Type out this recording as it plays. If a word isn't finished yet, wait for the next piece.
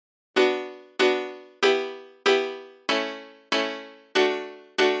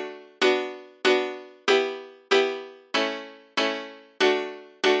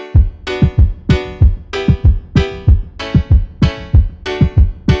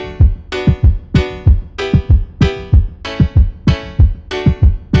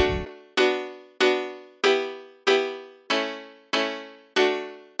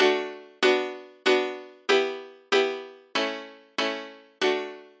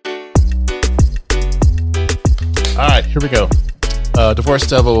right, here we go. Divorce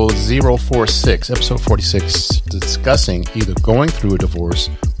Devil 046, episode 46, discussing either going through a divorce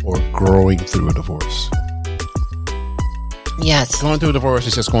or growing through a divorce. Yes. Going through a divorce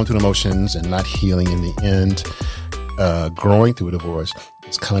is just going through the motions and not healing in the end. Growing through a divorce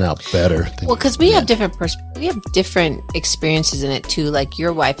is coming out better. Well, because we have different experiences in it too. Like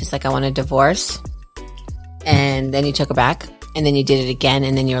your wife is like, I want a divorce, and then you took her back, and then you did it again,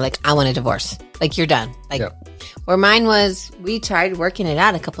 and then you're like, I want a divorce. Like you're done. Like where mine was, we tried working it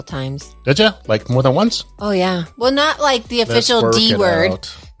out a couple times. Did you? Like more than once? Oh yeah. Well, not like the official D word,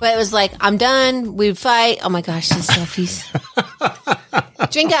 but it was like, I'm done. We'd fight. Oh my gosh, these selfies.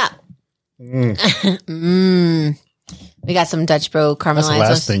 Drink up. We got some Dutch Bro caramelized. That's the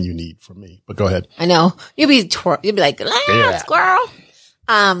last thing you need from me. But go ahead. I know. You'd be like, squirrel.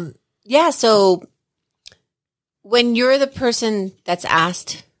 Yeah. So when you're the person that's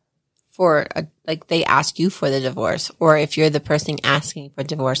asked for like they ask you for the divorce, or if you're the person asking for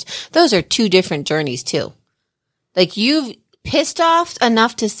divorce, those are two different journeys too. Like you've pissed off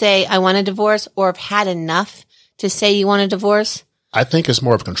enough to say, I want a divorce, or have had enough to say you want a divorce. I think it's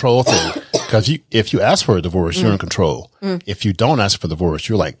more of a control thing, because if you ask for a divorce, you're in control. If you don't ask for divorce,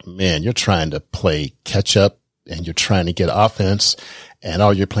 you're like, man, you're trying to play catch up and you're trying to get offense, and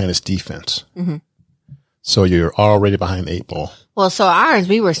all you're playing is defense. So you're already behind the 8 ball. Well, so ours,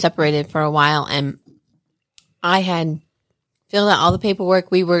 we were separated for a while, and I had filled out all the paperwork.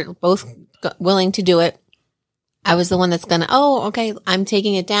 We were both willing to do it. I was the one that's going to, okay, I'm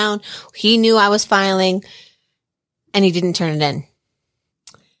taking it down. He knew I was filing, and he didn't turn it in.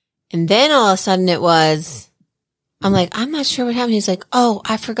 And then all of a sudden I'm like, I'm not sure what happened. He's like,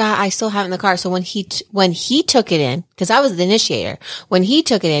 I forgot. I still have it in the car. So when he took it in, because I was the initiator, when he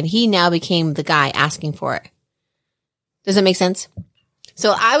took it in, he now became the guy asking for it. Does that make sense?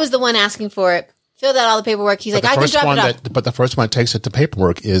 So I was the one asking for it, filled out all the paperwork. He's like, I can drop it off. But the first one that takes it to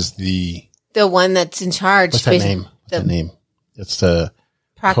paperwork is the one that's in charge. What's that name? What's that name? It's the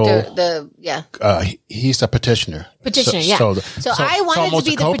proctor. He's the petitioner. Yeah. So I wanted to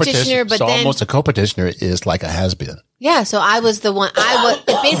be the petitioner, but then almost a co-petitioner is like a has-been. Yeah. So I was the one. I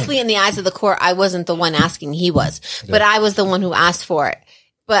was basically in the eyes of the court. I wasn't the one asking. He was, but I was the one who asked for it.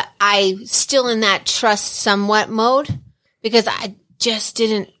 But I still in that trust somewhat mode, because I just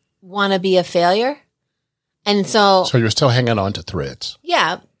didn't want to be a failure. And so you're still hanging on to threads.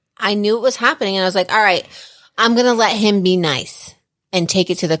 Yeah. I knew it was happening, and I was like, all right, I'm going to let him be nice and take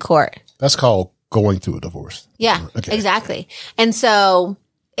it to the court. That's called going through a divorce. Yeah, exactly. And so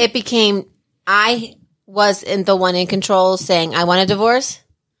it became, I wasn't the one in control saying, I want a divorce.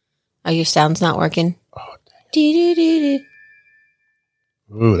 Oh, your sound's not working. Oh, dang.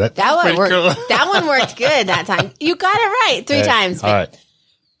 Ooh, that one worked. Cool. That one worked good that time. You got it right 3 times. All right.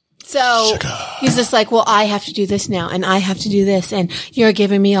 So he's just like, well, I have to do this now, and I have to do this, and you're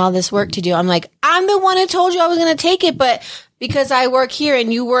giving me all this work to do. I'm like, I'm the one who told you I was going to take it, but because I work here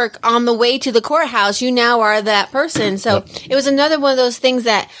and you work on the way to the courthouse, you now are that person. So it was another one of those things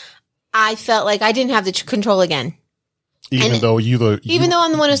that I felt like I didn't have the control again. Even though I'm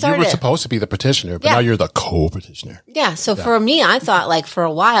the one who started it. You were supposed to be the petitioner, but now you're the co-petitioner. Yeah. So for me, I thought like for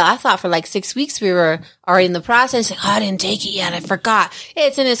a while, I thought for like 6 weeks we were already in the process. Like, I didn't take it yet. I forgot.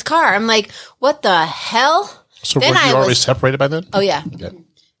 It's in his car. I'm like, what the hell? So then were you already separated by then? Oh yeah.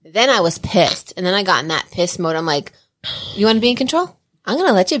 Then I was pissed. And then I got in that piss mode. I'm like, you want to be in control? I'm going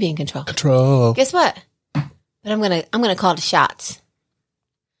to let you be in control. Guess what? But I'm going to call the shots.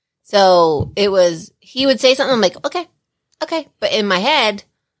 So he would say something. I'm like, okay. But in my head,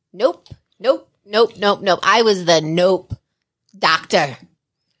 nope. I was the nope doctor.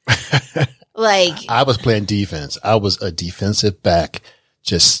 Like I was playing defense. I was a defensive back,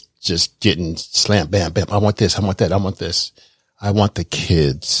 just getting slammed. Bam, bam. I want this. I want that. I want this. I want the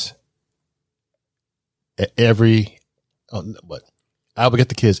kids. I would get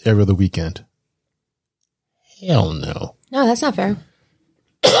the kids every other weekend. Hell no. No, that's not fair.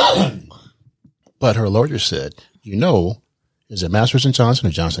 But her lawyer said, is it Masters and Johnson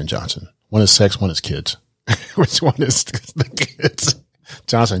or Johnson & Johnson? One is sex, one is kids. Which one is the kids?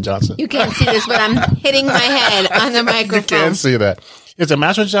 Johnson & Johnson. You can't see this, but I'm hitting my head on the microphone. You can't see that. Is it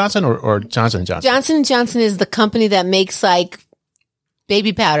Masters & Johnson or Johnson & Johnson? Johnson & Johnson is the company that makes like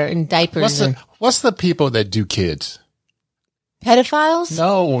baby powder and diapers. What's the people that do kids? Pedophiles?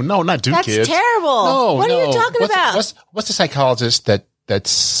 No, not do That's kids. That's terrible. No, what are you talking about? What's the psychologist that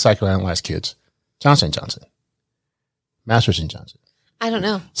psychoanalyzes kids? Johnson & Johnson. Masters & Johnson. I don't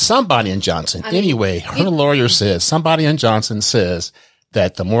know. Somebody in Johnson. Anyway, her lawyer says, somebody in Johnson says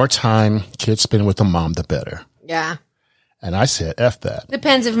that the more time kids spend with the mom, the better. Yeah. And I said, F that.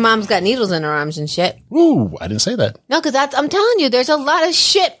 Depends if mom's got needles in her arms and shit. Ooh, I didn't say that. No, because I'm telling you, there's a lot of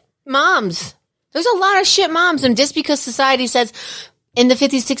shit moms. There's a lot of shit moms. And just because society says in the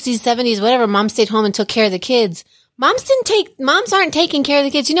 50s, 60s, 70s, whatever, mom stayed home and took care of the kids. Moms aren't taking care of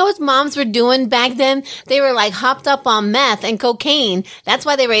the kids. You know what moms were doing back then? They were like hopped up on meth and cocaine. That's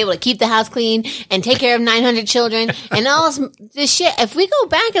why they were able to keep the house clean and take care of 900 children and all this shit. If we go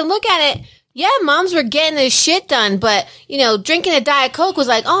back and look at it, yeah, moms were getting this shit done, but, you know, drinking a Diet Coke was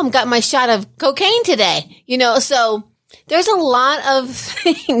like, oh, I got my shot of cocaine today. You know, so there's a lot of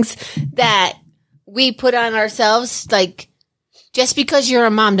things that we put on ourselves. Like, just because you're a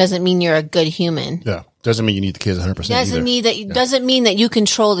mom doesn't mean you're a good human. Yeah. Doesn't mean you need the kids 100%. Doesn't mean that you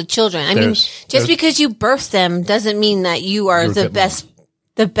control the children. I mean, just because you birthed them doesn't mean that you are the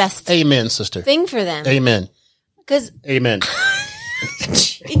best. Amen, sister. Thing for them. Amen. Amen.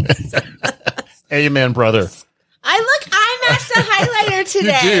 Amen, brother. I matched the highlighter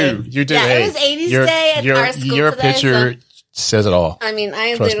today. You do. Yeah, hey, it was 80s day at our school your today, picture says it all. I mean,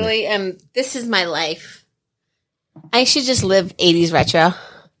 I literally am. This is my life. I should just live 80s retro.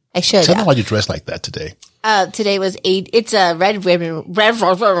 I should. Tell me why you dressed like that today. Today was it's a red ribbon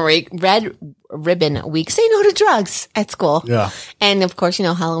week. Say no to drugs at school. Yeah. And of course, you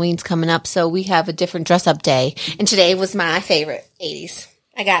know, Halloween's coming up, so we have a different dress up day. And today was my favorite 80s.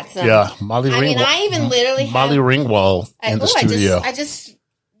 I got some. Yeah, Molly Ringwald. I mean, I even literally Molly Ringwald in the studio. I just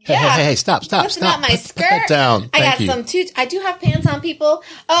Hey, stop. Lifting up my skirt. Put that down. I got some too. I do have pants on, people.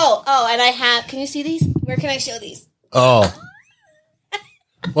 Oh, and I have. Can you see these? Where can I show these? Oh.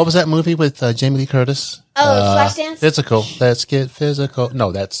 What was that movie with Jamie Lee Curtis? Flashdance? Physical. Let's get physical.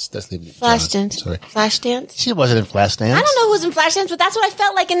 No, that's Leaving It Flashdance. Sorry. Flashdance? She wasn't in Flashdance. I don't know who was in Flashdance, but that's what I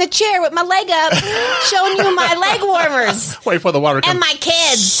felt like in the chair with my leg up, showing you my leg warmers. Wait for the water to come. And my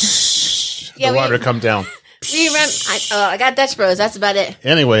kids. The water to come down. I got Dutch Bros. That's about it.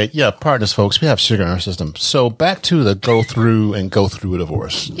 Anyway, yeah, pardon us, folks. We have sugar in our system. So back to the go through a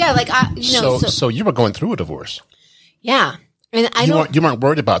divorce. Yeah, like, So you were going through a divorce. Yeah. And you weren't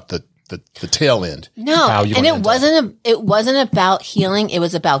worried about the tail end. No, and it wasn't about healing. It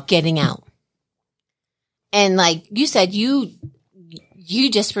was about getting out. And like you said, you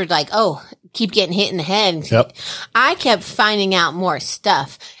just were like, oh, keep getting hit in the head. Yep. I kept finding out more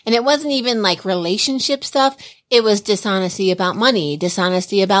stuff, and it wasn't even like relationship stuff. It was dishonesty about money,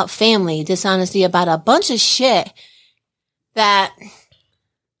 dishonesty about family, dishonesty about a bunch of shit that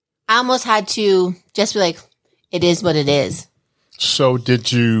I almost had to just be like, it is what it is. So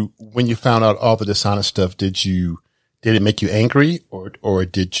when you found out all the dishonest stuff, did it make you angry or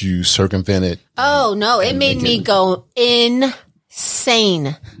did you circumvent it? Oh no, it made me go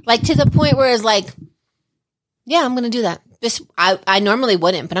insane. Like to the point where it's like, yeah, I'm going to do that. I normally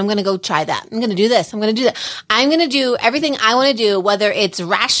wouldn't, but I'm going to go try that. I'm going to do this. I'm going to do that. I'm going to do everything I want to do, whether it's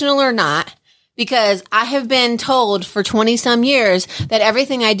rational or not, because I have been told for 20 some years that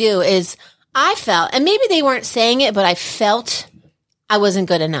everything I do is, I felt, and maybe they weren't saying it, but I felt I wasn't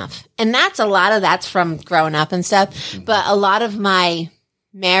good enough. And that's from growing up and stuff. But a lot of my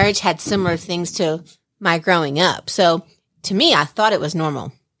marriage had similar things to my growing up. So to me, I thought it was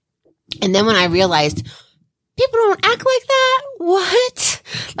normal. And then when I realized people don't act like that, what?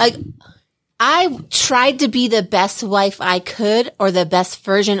 Like, I tried to be the best wife I could, or the best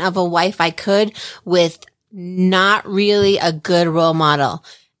version of a wife I could, with not really a good role model.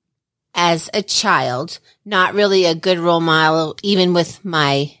 As a child, not really a good role model, even with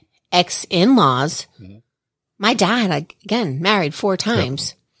my ex-in-laws. Mm-hmm. My dad, again, married 4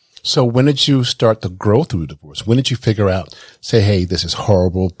 times. Yeah. So when did you start to grow through divorce? When did you figure out, say, hey, this is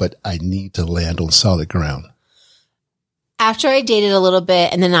horrible, but I need to land on solid ground? After I dated a little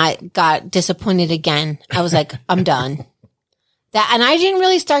bit and then I got disappointed again, I was like, I'm done. And I didn't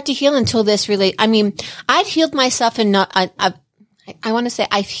really start to heal until this I'd healed myself enough. I want to say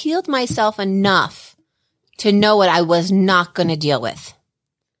I've healed myself enough to know what I was not going to deal with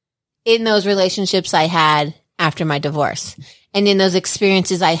in those relationships I had after my divorce and in those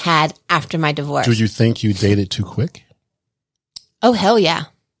experiences I had after my divorce. Do you think you dated too quick? Oh, hell yeah.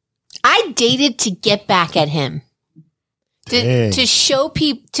 I dated to get back at him. To show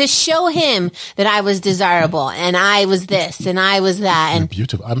him that I was desirable and I was this and I was that. And you're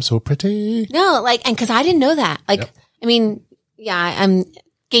beautiful. I'm so pretty. No, and cause I didn't know that. Yep. I mean, yeah, I'm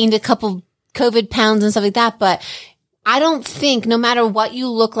gained a couple COVID pounds and stuff like that, but I don't think no matter what you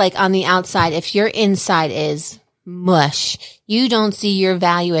look like on the outside, if your inside is mush, you don't see your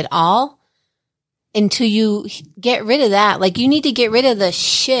value at all until you get rid of that. Like, you need to get rid of the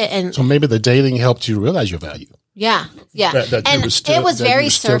shit. And so maybe the dating helped you realize your value. Yeah. Yeah. That and it was very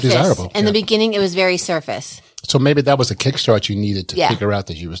surface. In the beginning, it was very surface. So maybe that was a kickstart you needed to Yeah. figure out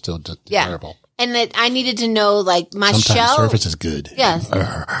that you were still desirable. And that I needed to know, like, my Sometimes shell. surface is good. Yes. What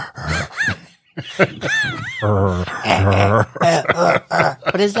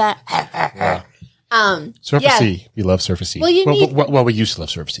is that? Surfacey. We love surfacey. Well, you need- well, we used to love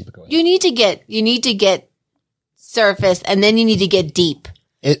surfacey. But go ahead. You need to get surface, and then you need to get deep.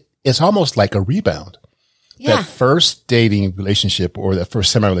 It's almost like a rebound. Yeah. That first dating relationship or that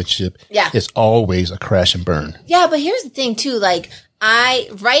first semi-relationship is always a crash and burn. Yeah, but here's the thing too. Like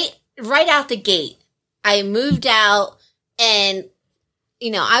right out the gate, I moved out, and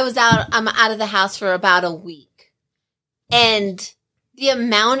I'm out of the house for about a week, and the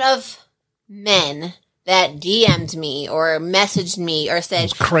amount of men that DM'd me or messaged me or said,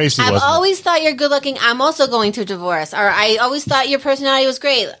 It's crazy. I've always thought you're good looking. I'm also going through divorce. Or I always thought your personality was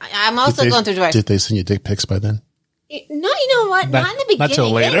great. I'm also going through divorce. Did they send you dick pics by then? No, you know what? Not in the beginning. Not till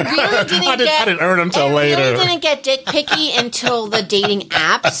later. It really didn't I didn't earn them till later. Really didn't get dick picky until the dating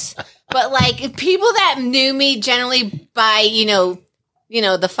apps. But like people that knew me generally by,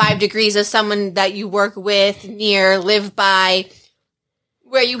 the 5 degrees of someone that you work with, near, live by,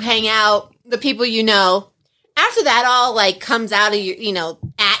 where you hang out, the people you know. After that all like comes out of you,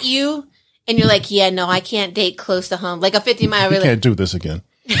 at you, and you're like, yeah, no, I can't date close to home. Like a 50-mile You can't do this again.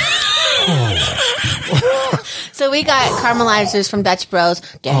 So we got caramelizers from Dutch Bros.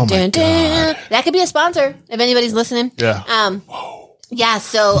 Dun, dun, dun. That could be a sponsor if anybody's listening. Yeah. Yeah.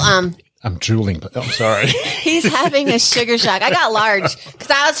 So I'm drooling, but I'm sorry. he's having a sugar shock. I got large because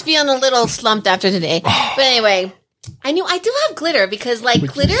I was feeling a little slumped after today. But anyway, I do have glitter because like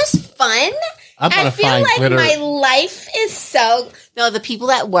glitter's fun. I feel like glitter. my life is the people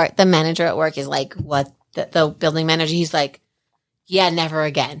at work, the manager at work is like, what? The building manager, he's like, yeah, never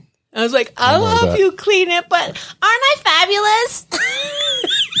again. I was like, I'll help you clean it, but aren't I fabulous?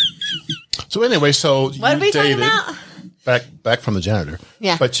 So anyway, what are we talking about? Back from the janitor.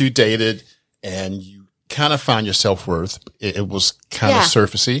 Yeah. But you dated and you kind of found your self-worth. It was kind of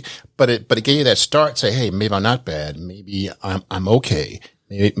surfacey, but it gave you that start. Say, hey, maybe I'm not bad. Maybe I'm okay.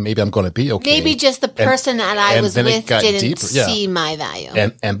 Maybe I'm going to be okay. Maybe just the person that I was with didn't see my value.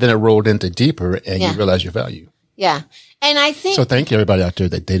 And then it rolled into deeper and you realize your value. Yeah. And I think. So thank you everybody out there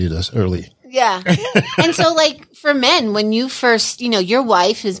that dated us early. Yeah. And so like for men, when you first, your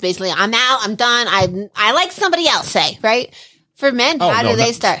wife is basically, I'm out, I'm done. I like somebody else, say, right? For men, how do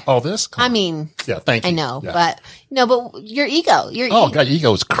they start? All this? I mean. Yeah, thank you. I know, yeah. but your ego. God, your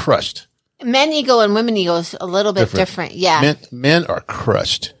ego is crushed. Men ego and women ego is a little bit different. Yeah. Men are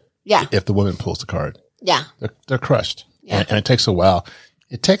crushed. Yeah. If the woman pulls the card. Yeah. They're crushed. Yeah. And it takes a while.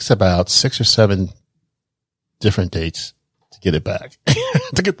 It takes about 6 or 7 different dates to get it back,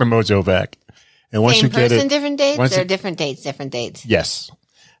 to get the mojo back. And once Same you get person, it, different dates, or different dates? Yes.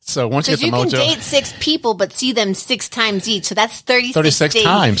 So once you get the mojo. Because you can date 6 people, but see them 6 times each. So that's 36 days.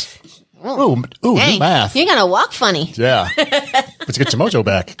 times. Ooh, new math. You're going to walk funny. Yeah. But you get your mojo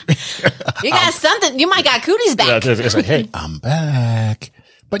back. You got something. You might got cooties back. Yeah, it's like, hey, I'm back.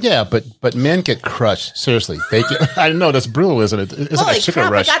 But yeah, but men get crushed. Seriously. I know that's brutal, isn't it? It's Holy like a sugar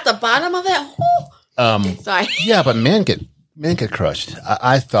crap, rush. I got the bottom of it. Sorry. Yeah, but men get crushed.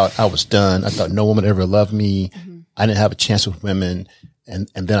 I thought I was done. I thought no woman ever loved me. Mm-hmm. I didn't have a chance with women. And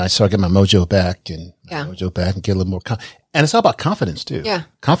then I started getting my mojo back and get a little more and it's all about confidence too. Yeah.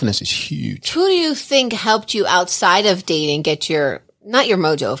 Confidence is huge. Who do you think helped you outside of dating get not your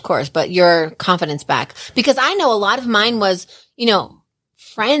mojo, of course, but your confidence back? Because I know a lot of mine was,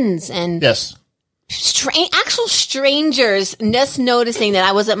 friends and yes. Actual strangers just noticing that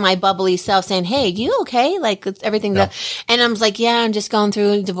I wasn't my bubbly self saying, hey, you okay? Like it's everything that, and I was like, yeah, I'm just going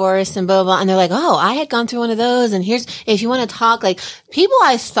through a divorce and blah, blah, blah. And they're like, oh, I had gone through one of those. And if you want to talk, like people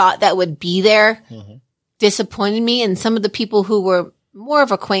I thought that would be there disappointed me. And some of the people who were more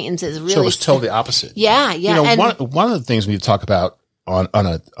of acquaintances really. So it was totally opposite. Yeah. Yeah. And one of the things we talk about on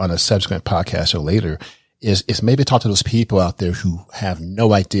a subsequent podcast or later is maybe talk to those people out there who have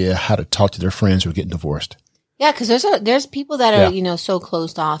no idea how to talk to their friends who are getting divorced. Yeah, because there's people that are so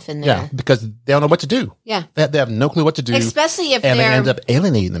closed off in there. Yeah, because they don't know what to do. Yeah, they have no clue what to do, especially if they end up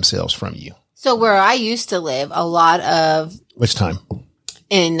alienating themselves from you. So where I used to live, a lot of which time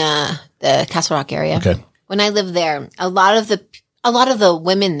in the Castle Rock area. Okay, when I lived there, a lot of the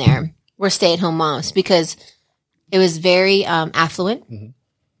women there were stay-at-home moms because it was very affluent. Mm-hmm.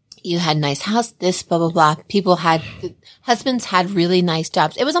 You had nice house, this, blah, blah, blah. Husbands had really nice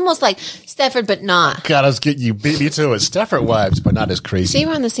jobs. It was almost like Stefford, but not. God, I was getting you beat me to it. Stefford wives, but not as crazy. See,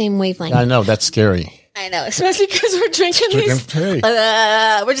 we're on the same wavelength. I know, that's scary. I know, especially because we're drinking these.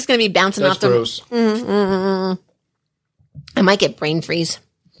 We're just going to be bouncing off the. I might get brain freeze.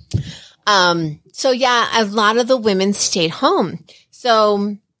 So yeah, a lot of the women stayed home.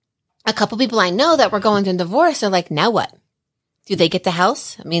 So a couple people I know that were going through divorce are like, now what? Do they get the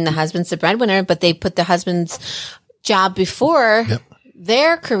house? I mean, the husband's the breadwinner, but they put the husband's job before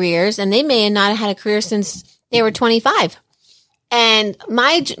their careers, and they may not have had a career since they were 25. And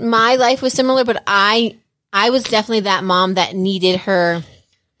my life was similar, but I was definitely that mom that needed her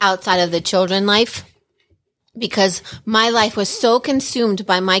outside of the children life, because my life was so consumed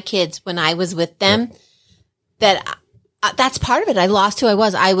by my kids when I was with them that that's part of it. I lost who I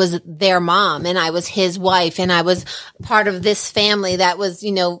was. I was their mom, and I was his wife, and I was part of this family that was,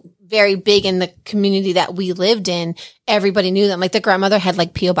 very big in the community that we lived in. Everybody knew them. Like the grandmother had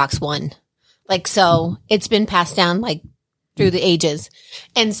like P.O. Box 1. Like, so it's been passed down like through the ages.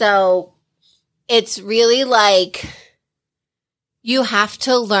 And so it's really like you have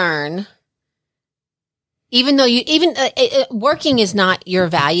to learn. Even though working is not your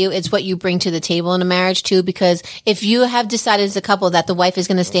value, it's what you bring to the table in a marriage too. Because if you have decided as a couple that the wife is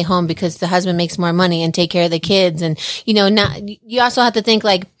going to stay home because the husband makes more money and take care of the kids, and now you also have to think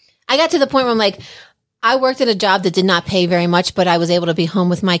like, I got to the point where I'm like, I worked at a job that did not pay very much, but I was able to be home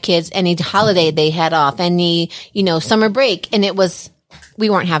with my kids any holiday they had off, any summer break, and we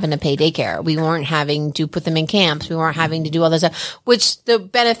weren't having to pay daycare, we weren't having to put them in camps, we weren't having to do all this stuff, which the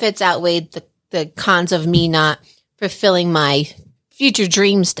benefits outweighed the cons of me not fulfilling my future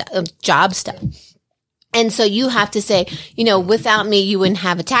dream stuff, job stuff. And so you have to say, without me, you wouldn't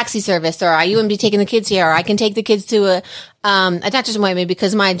have a taxi service, or you wouldn't be taking the kids here, or I can take the kids to a doctor's appointment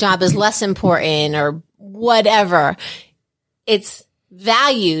because my job is less important, or whatever. It's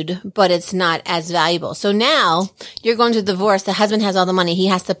valued, but it's not as valuable. So now you're going to divorce. The husband has all the money. He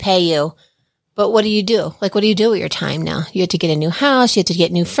has to pay you. But what do you do? Like, what do you do with your time now? You have to get a new house. You have to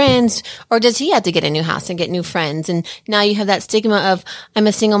get new friends. Or does he have to get a new house and get new friends? And now you have that stigma of, I'm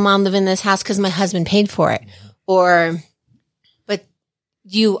a single mom living in this house because my husband paid for it. But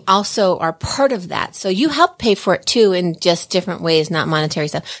you also are part of that. So you help pay for it too in just different ways, not monetary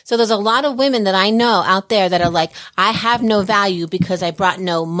stuff. So there's a lot of women that I know out there that are like, I have no value because I brought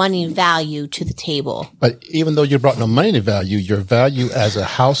no money value to the table. But even though you brought no money value, your value as a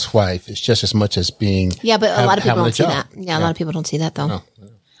housewife is just as much as being. Yeah, but a lot of people don't see that. Yeah, a lot of people don't see that though. No.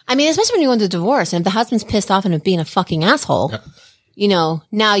 I mean, especially when you're going through divorce, and if the husband's pissed off and being a fucking asshole,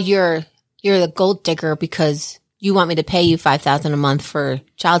 now you're the gold digger because you want me to pay you $5,000 a month for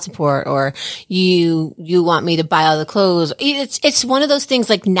child support, or you want me to buy all the clothes. It's one of those things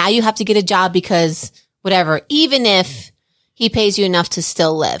like, now you have to get a job because whatever, even if he pays you enough to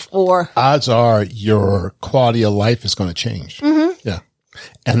still live, or odds are your quality of life is going to change. Mm-hmm. Yeah.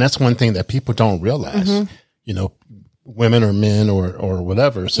 And that's one thing that people don't realize, women or men or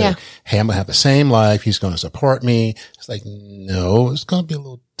whatever say, hey, I'm going to have the same life. He's going to support me. It's like, no, it's going to be a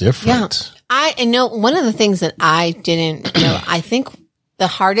little different. Yeah. I know one of the things that I didn't know, I think the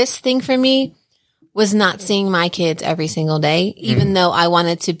hardest thing for me was not seeing my kids every single day, even though I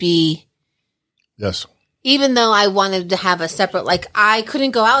wanted to be. Yes. Even though I wanted to have a separate, like, I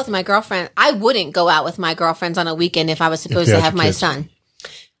couldn't go out with my girlfriend. I wouldn't go out with my girlfriends on a weekend if I was supposed to have my son.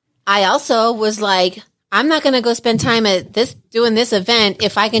 I also was like, I'm not going to go spend time at doing this event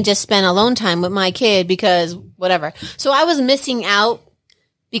if I can just spend alone time with my kid because whatever. So I was missing out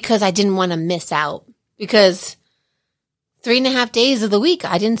because I didn't want to miss out, because 3.5 days of the week,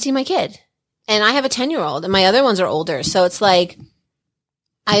 I didn't see my kid, and I have a 10-year-old and my other ones are older. So it's like,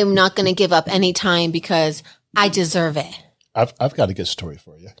 I am not going to give up any time because I deserve it. I've got a good story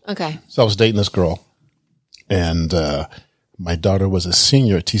for you. Okay. So I was dating this girl, and my daughter was a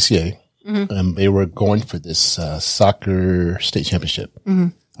senior at TCA. Mm-hmm. And they were going for this soccer state championship. Mm-hmm.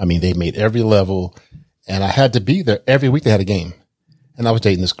 I mean, they made every level, and I had to be there every week. They had a game, and I was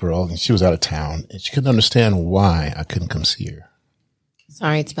dating this girl, and she was out of town, and she couldn't understand why I couldn't come see her.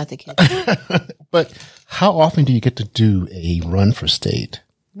 Sorry, it's about the kids. But how often do you get to do a run for state?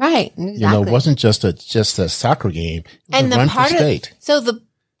 Right, exactly. It wasn't just a soccer game. It was and a run for state.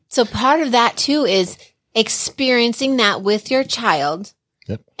 So part of that too is experiencing that with your child.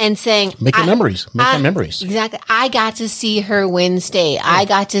 Yep. And saying, making memories. Exactly. I got to see her win state. Yeah. I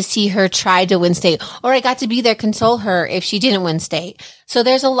got to see her try to win state, or I got to be there, console her if she didn't win state. So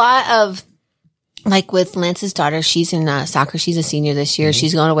there's a lot of, like with Lance's daughter, she's in soccer. She's a senior this year. Mm-hmm.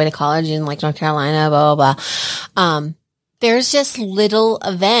 She's going away to college in like North Carolina, blah, blah, blah. There's just little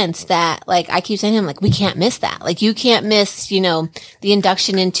events that, like, I keep saying to him, like, we can't miss that. Like, you can't miss, the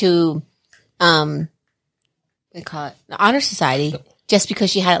induction into, they call it the Honor Society. Just because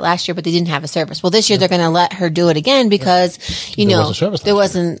she had it last year, but they didn't have a service. Well, this year they're going to let her do it again because, there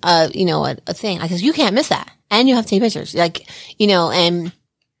wasn't a thing. Because you can't miss that. And you have to take pictures. Like, and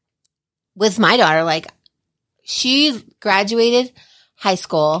with my daughter, like she graduated high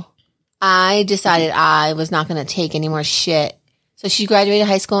school. I decided I was not going to take any more shit. So she graduated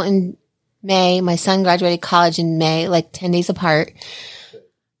high school in May. My son graduated college in May, like 10 days apart.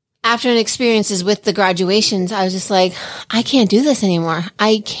 After an experiences with the graduations, I was just like, I can't do this anymore.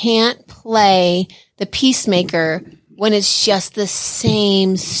 I can't play the peacemaker when it's just the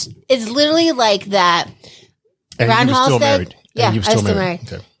same. It's literally like that. And Groundhog's Day. Yeah, I was still married.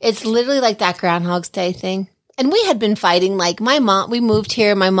 Okay. It's literally like that Groundhog's Day thing. And we had been fighting. Like my mom, we moved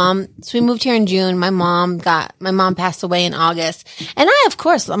here. So we moved here in June. My mom passed away in August. And of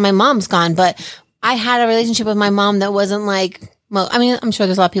course, my mom's gone, but I had a relationship with my mom that wasn't like, well, I mean, I'm sure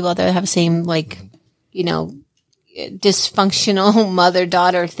there's a lot of people out there that have the same, like, dysfunctional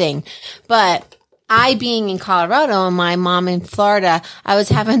mother-daughter thing. But I being in Colorado and my mom in Florida, I was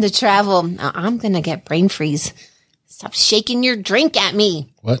having to travel. I'm going to get brain freeze. Stop shaking your drink at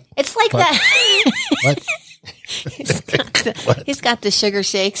me. What? It's like what? that. What? He's got the sugar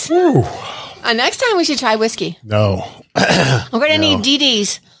shakes. Next time we should try whiskey. No. We're going to need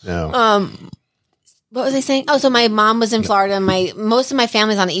DDs. No. What was I saying? Oh, so my mom was in Florida. Most of my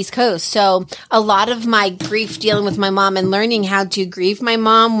family's on the East Coast. So a lot of my grief dealing with my mom and learning how to grieve my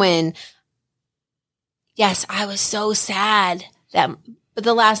mom yes, I was so sad but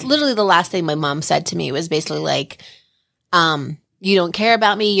literally the last thing my mom said to me was basically like, you don't care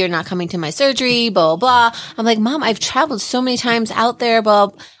about me. You're not coming to my surgery, blah, blah, blah. I'm like, Mom, I've traveled so many times out there,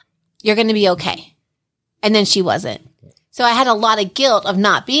 blah, you're going to be okay. And then she wasn't. So I had a lot of guilt of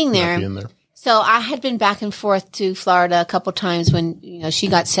not being there. So I had been back and forth to Florida a couple times when, she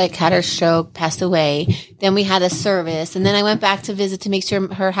got sick, had her stroke, passed away. Then we had a service. And then I went back to visit to make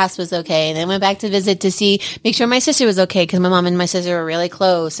sure her house was okay. And then went back to visit to make sure my sister was okay because my mom and my sister were really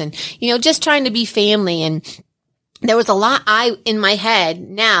close. And, just trying to be family. And there was a lot in my head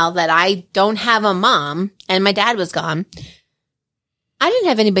now that I don't have a mom and my dad was gone. I didn't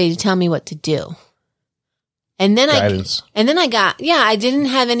have anybody to tell me what to do. And then guidance. I didn't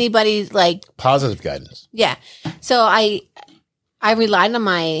have anybody like positive guidance. Yeah. So I relied on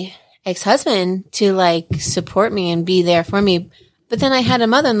my ex-husband to like support me and be there for me. But then I had a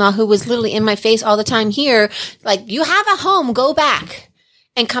mother-in-law who was literally in my face all the time here. Like, you have a home, go back.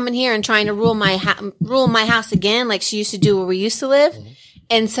 And coming here and trying to rule my house again, like she used to do where we used to live. Mm-hmm.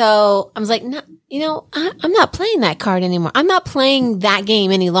 And so I was like, no, I'm not playing that card anymore. I'm not playing that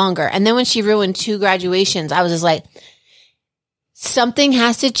game any longer. And then when she ruined 2 graduations, I was just like, something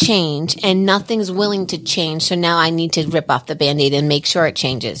has to change and nothing's willing to change. So now I need to rip off the Band-Aid and make sure it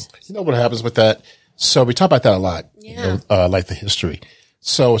changes. You know what happens with that? So we talk about that a lot, like the history.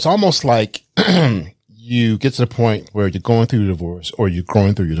 So it's almost like you get to the point where you're going through your divorce or you're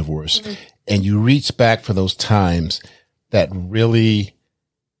going through your divorce and you reach back for those times that really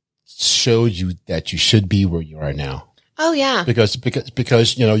showed you that you should be where you are now. Oh yeah. Because,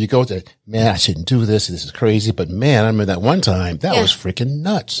 you go to, man, I shouldn't do this. This is crazy. But man, I remember that one time that was freaking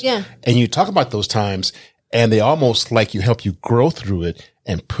nuts. Yeah. And you talk about those times and they almost like you help you grow through it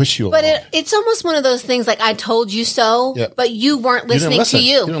and push you along. But it's almost one of those things like I told you so, but you weren't listening to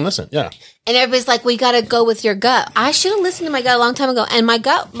you. You didn't listen. Yeah. And everybody's like, we got to go with your gut. I should have listened to my gut a long time ago. And my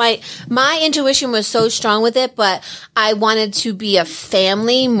gut, my intuition was so strong with it, but I wanted to be a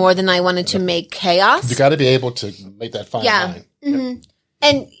family more than I wanted to make chaos. You got to be able to make that fine line. Mm-hmm. Yep.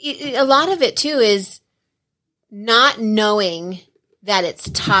 And a lot of it too is not knowing that it's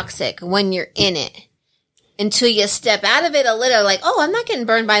toxic when you're in it until you step out of it a little, like, oh, I'm not getting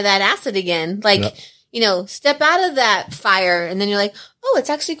burned by that acid again. Like, step out of that fire and then you're like, oh,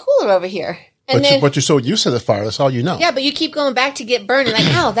 it's actually cooler over here. And but you're so used to the fire, that's all you know. Yeah, but you keep going back to get burned and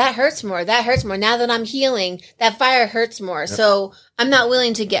like, oh, that hurts more. That hurts more. Now that I'm healing, that fire hurts more. Yep. So I'm not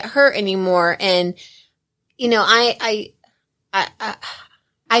willing to get hurt anymore. And, I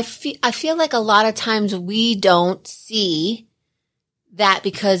feel like a lot of times we don't see that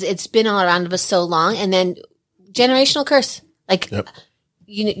because it's been all around us so long, and then generational curse. Like,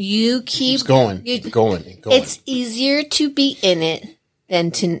 you keep going. It's easier to be in it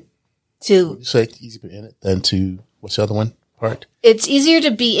than to. You say it's easier to be in it than to. What's the other one part? It's easier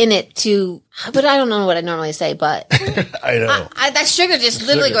to be in it but I don't know what I normally say. But I know that sugar just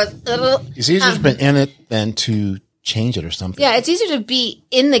literally goes. It's easier to be in it than to change it or something. Yeah, it's easier to be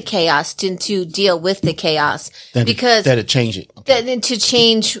in the chaos than to deal with the chaos because to change it. Okay. Than to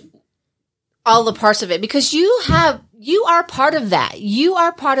change all the parts of it, because you are part of that. You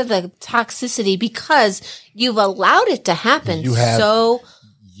are part of the toxicity because you've allowed it to happen you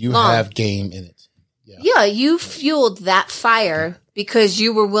have game in it. Yeah, you fueled that fire because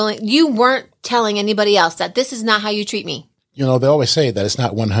you weren't telling anybody else that this is not how you treat me. they always say that it's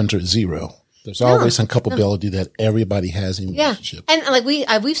not 100-0. There's always some culpability that everybody has in a relationship. And like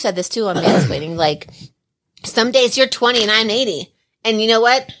we've said this too on Mansplaining, like some days you're 20 and I'm 80. And you know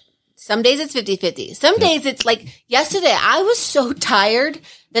what? Some days it's 50-50. Some days it's like yesterday I was so tired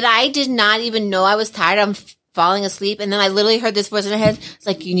that I did not even know I was tired. I'm falling asleep. And then I literally heard this voice in my head. It's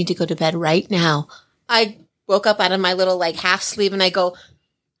like, you need to go to bed right now. I woke up out of my little like half sleep and I go,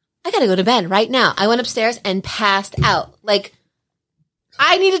 I got to go to bed right now. I went upstairs and passed out. Like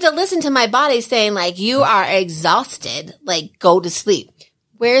I needed to listen to my body saying like, you are exhausted. Like go to sleep.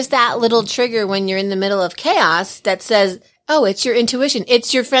 Where's that little trigger when you're in the middle of chaos that says, oh, it's your intuition.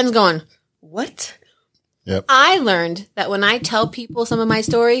 It's your friends going, what? Yep. I learned that when I tell people some of my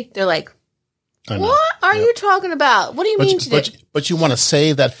story, they're like, what are you talking about? What do you mean today? But you want to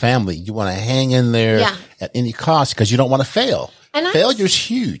save that family. You want to hang in there at any cost because you don't want to fail. And failure's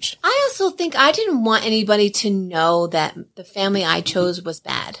huge. I also think I didn't want anybody to know that the family I chose was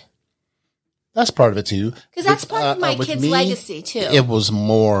bad. That's part of it too. Because that's part of my kid's legacy too. It was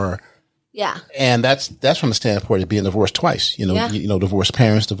more. Yeah. And that's from the standpoint of being divorced twice. Divorced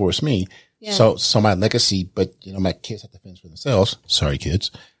parents, divorced me. Yeah. So my legacy, but my kids have to fend for themselves. Sorry,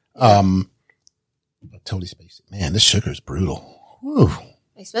 kids. I totally spaced it. Man, this sugar is brutal. Whew.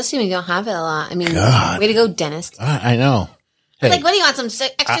 Especially when you don't have it a lot. I mean, God. Way to go, dentist. I know. Hey, like, what do you want? Some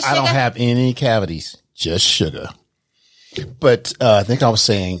extra sugar? I don't have any cavities, just sugar. But I think I was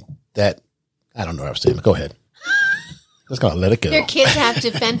saying that, I don't know what I was saying, but go ahead. Just going to let it go. Your kids have to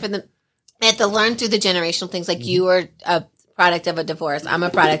fend for them. They have to learn through the generational things. Like you are a product of a divorce. I'm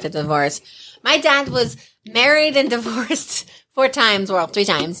a product of divorce. My dad was married and divorced 4 times, well, 3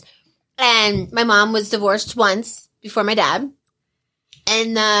 times. And my mom was divorced once before my dad.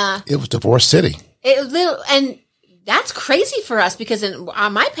 And it was Divorce City. And that's crazy for us because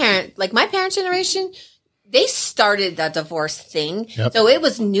my parents' generation, they started the divorce thing. Yep. So it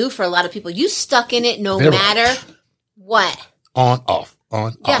was new for a lot of people. You stuck in it no matter what. On, off.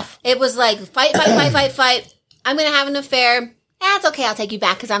 It was like fight. I'm going to have an affair. That's okay. I'll take you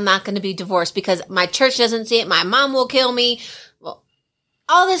back because I'm not going to be divorced because my church doesn't see it. My mom will kill me. Well,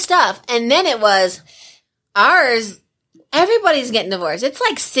 all this stuff. And then it was ours. Everybody's getting divorced. It's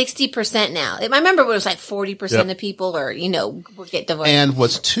like 60% now. I remember it was like 40% of people will get divorced. And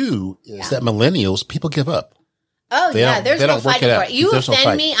what's too is that millennials, people give up. Oh, there's no fighting for it. You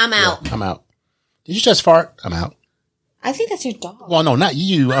offend me, I'm out. Yeah, I'm out. Did you just fart? I'm out. I think that's your dog. Well, no, not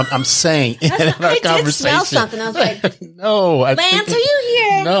you. I'm saying in our conversation. I did smell something. I was like, no. Lance, are you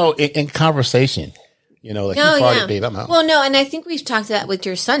here? No, in conversation. You farted, babe, I'm out. Well, no, and I think we've talked about with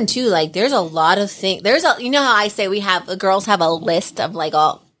your son too. Like, there's a lot of things. You know how I say girls have a list of like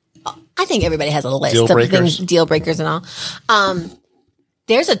all. I think everybody has a list of things, deal breakers and all.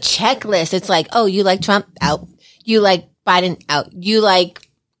 There's a checklist. It's like, oh, you like Trump? Out. You like Biden? Out. You like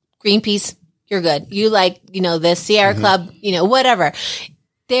Greenpeace? You're good. You like, the Sierra Club? Whatever.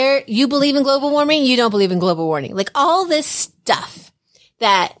 You believe in global warming? You don't believe in global warming. Like all this stuff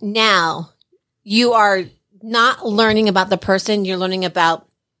that now. You are not learning about the person. You're learning about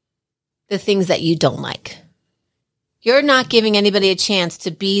the things that you don't like. You're not giving anybody a chance to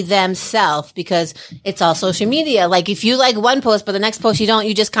be themselves because it's all social media. Like if you like one post, but the next post you don't,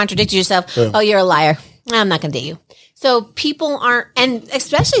 you just contradict yourself. Yeah. Oh, you're a liar. I'm not going to date you. So people aren't, and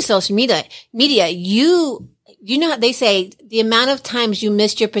especially social media, you know, they say the amount of times you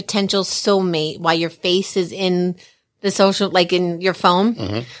missed your potential soulmate while your face is in the social, like in your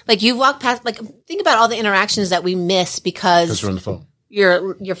phone, like you walk past, like think about all the interactions that we miss because we're on the phone.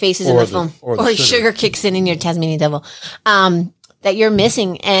 Your face is in the phone, or sugar kicks in your Tasmanian devil, that you're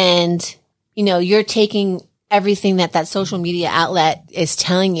missing, and you're taking everything that social media outlet is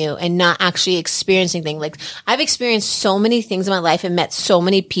telling you and not actually experiencing things. Like I've experienced so many things in my life and met so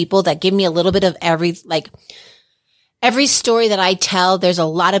many people that give me a little bit of every story that I tell, there's a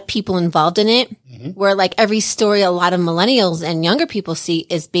lot of people involved in it. Where like every story a lot of millennials and younger people see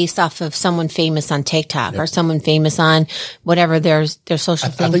is based off of someone famous on TikTok or someone famous on whatever their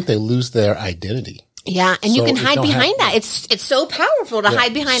social thing. I think they lose their identity. Yeah, and you can hide behind that. It's so powerful to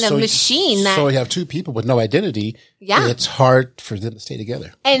hide behind a machine. So you have 2 people with no identity. Yeah, it's hard for them to stay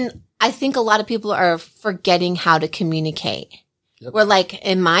together. And I think a lot of people are forgetting how to communicate. Yep. Where like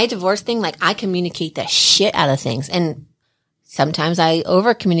in my divorce thing, like I communicate the shit out of things, and sometimes I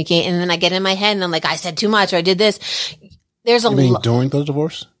over communicate, and then I get in my head and I'm like, I said too much or I did this. There's during the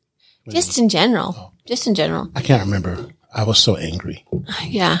divorce? Just in general. Just in general. I can't remember. I was so angry.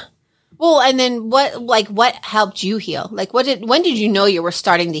 Yeah. Well, and then what helped you heal? Like when did you know you were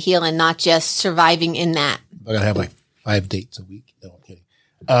starting to heal and not just surviving in that? I gotta have like 5 dates a week. No, I'm kidding.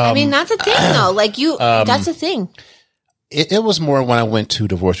 I mean, that's a thing though. Like that's a thing. It was more when I went to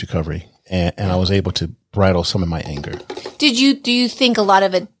divorce recovery and I was able to bridle some of my anger. Do you think a lot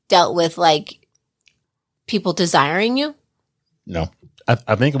of it dealt with like people desiring you? No,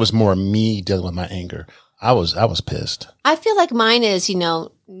 I think it was more me dealing with my anger. I was pissed. I feel like mine is,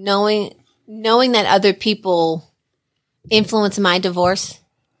 knowing that other people influenced my divorce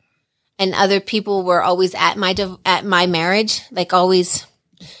and other people were always at my marriage, like always,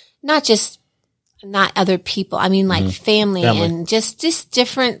 not other people. I mean, like family and just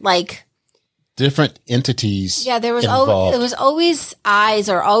different, like different entities. Yeah. There was always eyes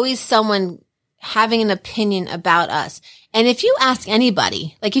or always someone having an opinion about us. And if you ask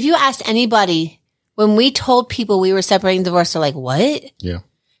anybody, when we told people we were separating divorce, they're like, what? Yeah.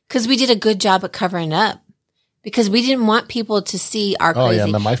 Because we did a good job at covering it up. Because we didn't want people to see our crazy. Oh,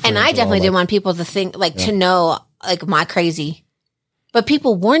 yeah, my and I definitely didn't want people to think, to know, like, my crazy. But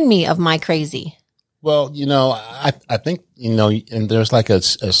people warned me of my crazy. Well, I think, and there's like a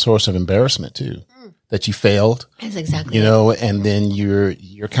source of embarrassment too, that you failed. That's exactly and then you're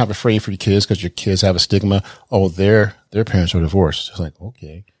kind of afraid for your kids because your kids have a stigma. Oh, their parents are divorced. It's like,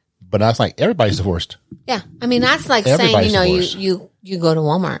 okay. But I was like, everybody's divorced. Yeah. I mean, that's like Everybody's saying, you go to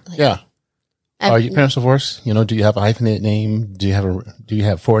Walmart. Like, yeah. Are your parents divorced? Do you have a hyphenated name? Do you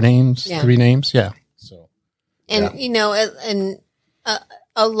have 4 names? Yeah. 3 names? Yeah. So, and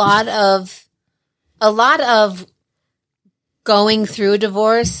a lot of going through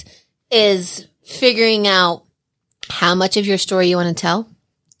divorce is figuring out how much of your story you want to tell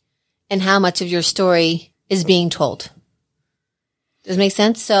and how much of your story is being told. Does it make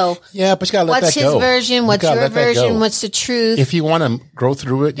sense? So yeah, but you gotta let that go. What's his version? What's your version? What's the truth? If you want to grow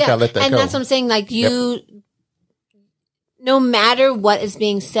through it, you gotta let that go. And that's what I'm saying. Like no matter what is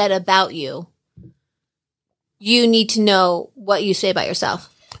being said about you, you need to know what you say about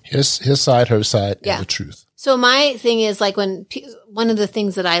yourself. His side, her side, and the truth. So my thing is like one of the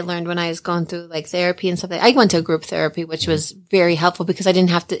things that I learned when I was going through like therapy and stuff. I went to group therapy, which was very helpful because it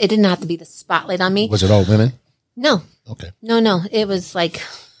didn't have to be the spotlight on me. Was it all women? No. Okay. No. It was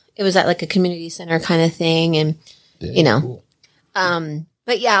at like a community center kind of thing. And, Cool.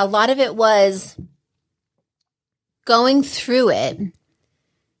 But yeah, a lot of it was going through it.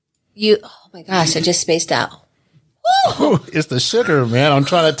 Oh my gosh, I just spaced out. Ooh, it's the sugar, man. I'm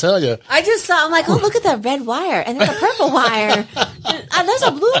trying to tell you. I'm like, oh, look at that red wire. And there's a purple wire. And there's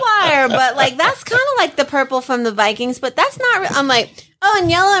a blue wire. But like, that's kind of like the purple from the Vikings. But that's not, I'm like, oh, and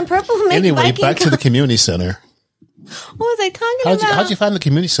yellow and purple make Anyway, Viking back to the community center. What was I talking about? How'd you find the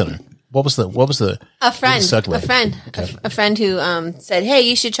community center? What was the a friend Okay. a friend who said, hey,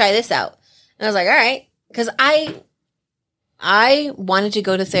 you should try this out. And I was like, all right, because I wanted to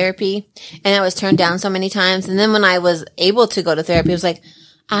go to therapy and I was turned down so many times. And then when I was able to go to therapy, I was like,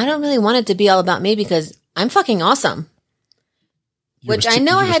 I don't really want it to be all about me because I'm fucking awesome. Which I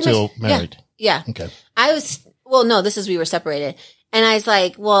know I had still married. Yeah. Okay. We were separated. And I was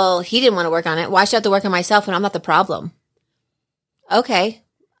like, well, he didn't want to work on it. Why should I have to work on myself when I'm not the problem? Okay.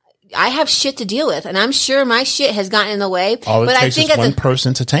 I have shit to deal with, and I'm sure my shit has gotten in the way. All it takes is one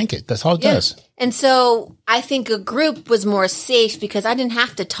person to tank it. That's all it does. And so I think a group was more safe because I didn't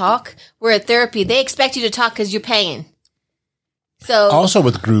have to talk. Where at therapy, they expect you to talk because you're paying. So also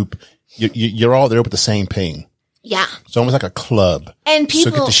with group, you're all there with the same pain. Yeah. It's almost like a club. And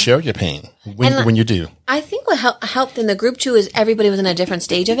people so get to share your pain when you do. I think what helped in the group too is everybody was in a different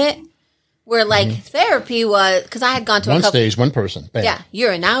stage of it. Where like therapy was, because I had gone to one stage, one person. Bam. Yeah,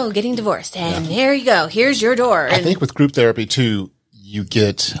 you're now getting divorced, and there you go. Here's your door. I think with group therapy too, you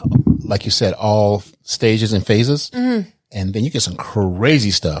get, like you said, all stages and phases, and then you get some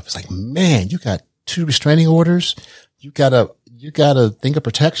crazy stuff. It's like, man, you got 2 restraining orders. You got a thing of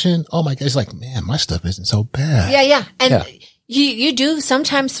protection. Oh my God, it's like, man, my stuff isn't so bad. Yeah, and you do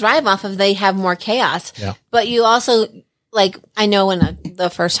sometimes thrive off of they have more chaos. Yeah, but you also. Like, I know when the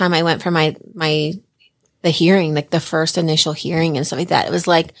first time I went for the hearing, like the first initial hearing and stuff like that, it was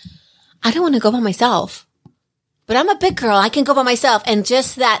like, I don't want to go by myself, but I'm a big girl. I can go by myself. And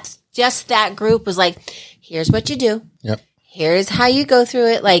just that group was like, here's what you do. Yep. Here's how you go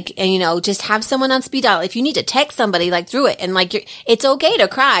through it. Like, and just have someone on speed dial. If you need to text somebody, like through it and like, it's okay to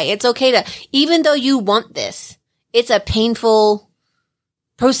cry. It's okay to, even though you want this, it's a painful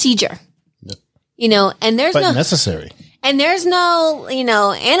procedure, yep. And there's necessary. And there's no,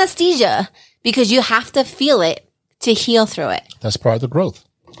 anesthesia because you have to feel it to heal through it. That's part of the growth.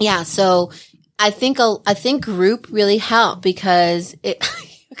 Yeah. So I think group really helped because it,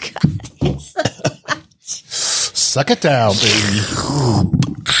 God, it's so much. Suck it down, baby.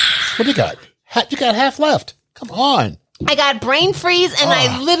 What do you got? You got half left. Come on. I got brain freeze and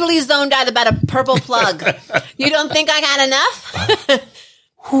I literally zoned out about a purple plug. You don't think I got enough?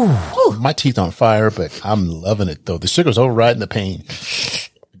 My teeth on fire, but I'm loving it though. The sugar's overriding the pain.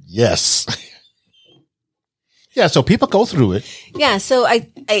 Yes. Yeah. So people go through it. Yeah. So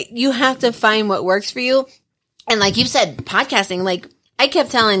you have to find what works for you. And like you said, podcasting, like I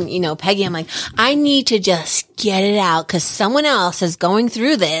kept telling, Peggy, I'm like, I need to just get it out because someone else is going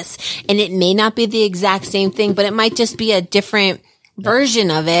through this and it may not be the exact same thing, but it might just be a different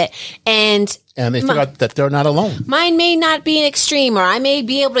version of it. And they figure out that they're not alone. Mine may not be an extreme, or I may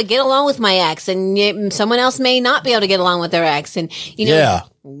be able to get along with my ex and someone else may not be able to get along with their ex. And, Yeah.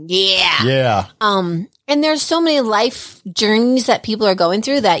 And there's so many life journeys that people are going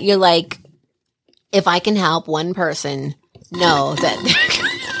through that you're like, if I can help one person know that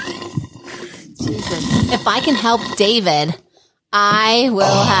if I can help David, I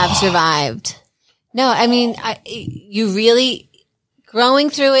will have survived. No, I mean, you really growing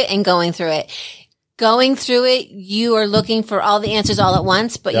through it and going through it. Going through it, you are looking for all the answers all at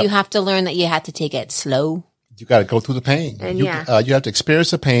once, but you have to learn that you have to take it slow. You got to go through the pain. And you have to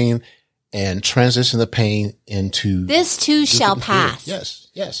experience the pain and transition the pain into this too shall pass.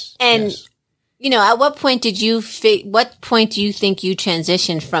 Yes. And at what point do you think you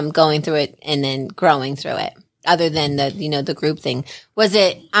transitioned from going through it and then growing through it? Other than the group thing, was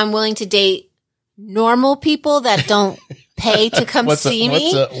it I'm willing to date normal people that don't pay to come see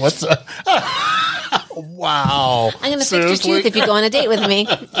me? Wow! I'm gonna fix your tooth if you go on a date with me.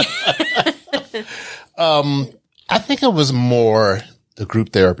 I think it was more the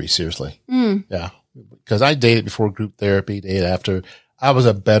group therapy. Seriously, yeah, because I dated before group therapy, dated after. I was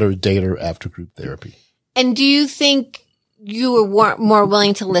a better dater after group therapy. And do you think you were more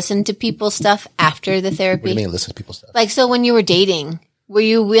willing to listen to people's stuff after the therapy? What do you mean listen to people's stuff? Like, so when you were dating, were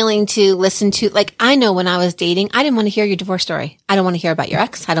you willing to listen to, like, I know when I was dating, I didn't want to hear your divorce story. I don't want to hear about your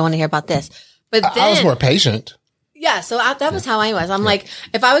ex. I don't want to hear about this. But then, I was more patient. Yeah, so that was how I was. I'm like,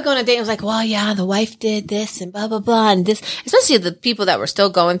 if I would go on a date, I was like, well, yeah, the wife did this and blah, blah, blah. And this, especially the people that were still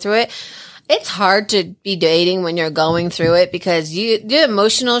going through it. It's hard to be dating when you're going through it because the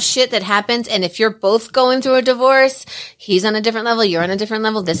emotional shit that happens. And if you're both going through a divorce, he's on a different level, you're on a different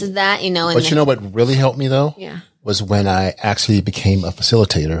level. This is that, And but you know what really helped me though? Yeah. Was when I actually became a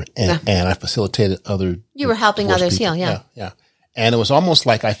facilitator and I facilitated other. You were helping others heal. Yeah. And it was almost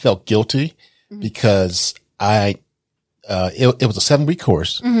like I felt guilty because it was a 7-week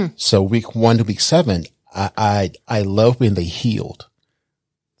course. Mm-hmm. So week 1 to week 7, I love when they healed.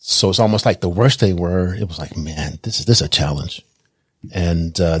 So it's almost like the worse they were. It was like, man, this is a challenge.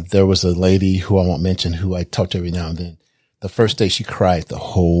 And, there was a lady who I won't mention who I talk to every now and then. The first day she cried the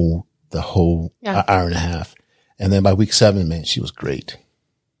whole hour and a half. And then by week 7, man, she was great.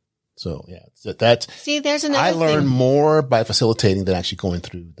 So yeah, see, there's another I learned more by facilitating than actually going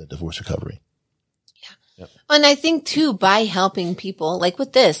through the divorce recovery. Yeah. And I think too, by helping people like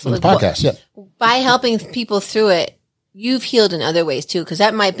with this with podcast, by helping people through it, you've healed in other ways too, because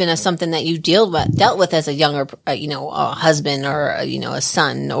that might have been something that you dealt with as a younger, a husband or, a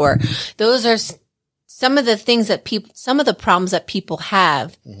son, or those are some of the things that some of the problems that people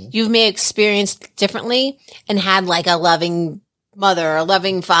have, you may have experienced differently and had like a loving mother or a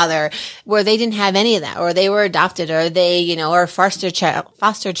loving father where they didn't have any of that, or they were adopted, or they, or foster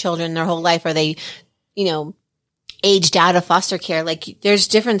children their whole life, or they, aged out of foster care. Like there's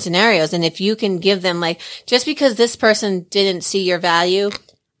different scenarios. And if you can give them like, just because this person didn't see your value,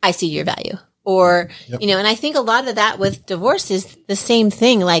 I see your value. Or, and I think a lot of that with divorce is the same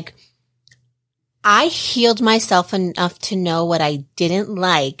thing. Like I healed myself enough to know what I didn't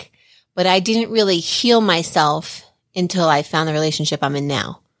like, but I didn't really heal myself until I found the relationship I'm in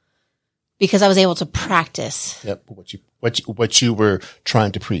now, because I was able to practice. Yep. What you were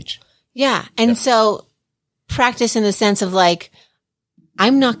trying to preach. Yeah. And so practice in the sense of like,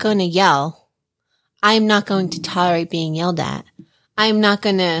 I'm not going to yell. I'm not going to tolerate being yelled at. I'm not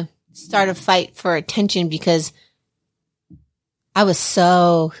going to start a fight for attention because I was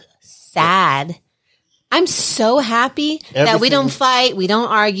so sad. I'm so happy that we don't fight. We don't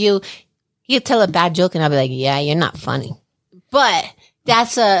argue. He'll tell a bad joke and I'll be like, yeah, you're not funny. But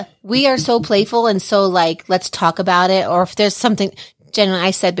we are so playful and so like, let's talk about it. Or if there's something, generally,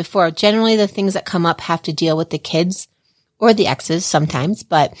 I said before, generally the things that come up have to deal with the kids or the exes sometimes.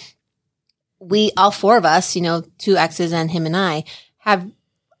 But all 4 of us, 2 exes and him and I, have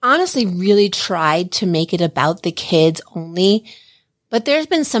honestly really tried to make it about the kids only. But there's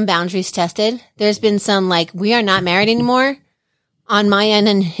been some boundaries tested. There's been some like, we are not married anymore on my end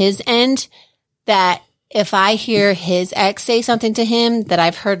and his end, that if I hear his ex say something to him that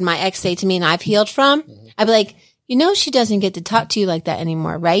I've heard my ex say to me and I've healed from, I'd be like, you know, she doesn't get to talk to you like that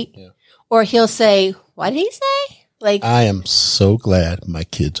anymore, right? Yeah. Or he'll say, what did he say? Like, I am so glad my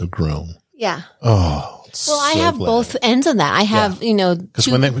kids are grown. yeah. Oh, Well, I have both ends of that. I have, you know, because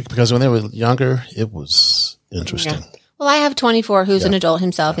when they were younger, it was interesting. Yeah. Well, I have 24 who's an adult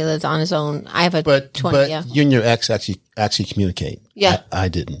himself. He lives on his own. I have a 20. But Yeah. you and your ex actually communicate. Yeah. I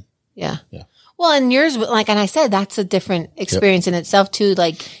didn't. Yeah. Yeah. Well, and yours, like, and I said, that's a different experience in itself too.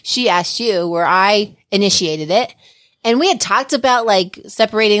 Like, she asked you where I initiated it. And we had talked about like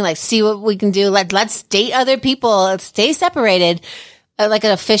separating, like, see what we can do. Let's date other people. Let's stay separated, like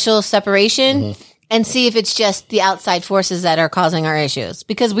an official separation, and see if it's just the outside forces that are causing our issues.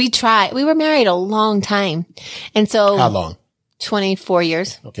 Because we were married a long time. And so. How long? 24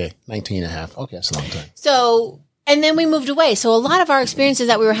 years. Okay. 19 and a half. Okay. That's a long time. So, and then we moved away. So a lot of our experiences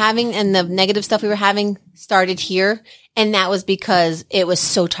that we were having and the negative stuff we were having started here. And that was because it was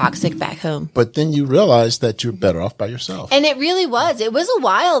so toxic back home. But then you realize that you're better off by yourself. And it really was. It was a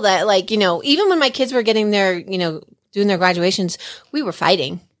while that, like, you know, even when my kids were getting their, you know, doing their graduations, we were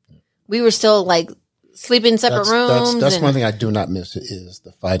fighting. We were still like sleeping in separate rooms. That's one thing I do not miss is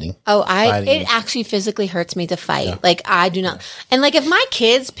the fighting. Oh, Fighting. it actually physically hurts me to fight. Yeah. Like, I do not. And like, if my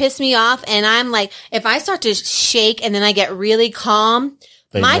kids piss me off and I'm like, if I start to shake and then I get really calm,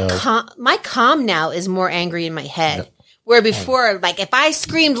 my calm now is more angry in my head. Yep. Where before, like, if I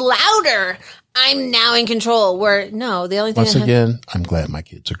screamed louder, I'm now in control. Where no, the only thing. Once again, I'm glad my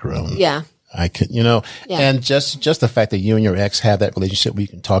kids are grown. Yeah. I could, you know, and just the fact that you and your ex have that relationship where you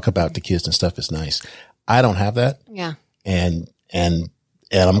can talk about the kids and stuff is nice. I don't have that. Yeah. And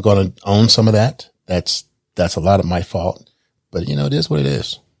I'm going to own some of that. That's a lot of my fault, but you know, it is what it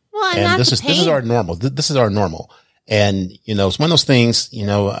is. Well, and this is our normal. This is our normal. And, you know, it's one of those things, you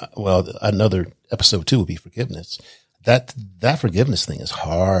know, well, another episode too would be forgiveness. That forgiveness thing is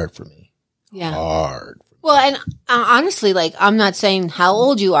hard for me. Yeah. Hard. Well, and honestly, like, I'm not saying how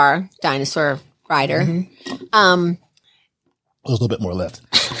old you are, dinosaur rider. There's a little bit more left.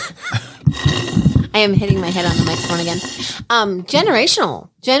 I am hitting my head on the microphone again.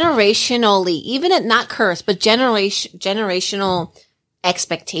 Generationally, even at not curse, but generational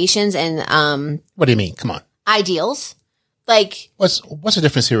expectations and What do you mean? Come on. Ideals. Like, what's the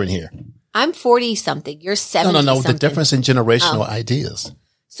difference here and here? I'm 40 something. You're 70 No. something. The difference in generational ideas.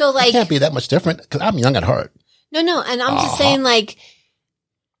 So, like, it can't be that much different because I'm young at heart. No, and I'm just saying, like,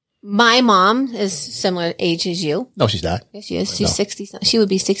 my mom is similar age as you. No, she's not. Yes, she is. She's 60. She would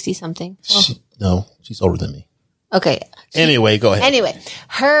be 60 something. No, she's older than me. Okay. Anyway, go ahead. Anyway,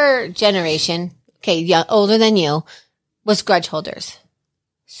 her generation, okay, young, older than you, was grudge holders.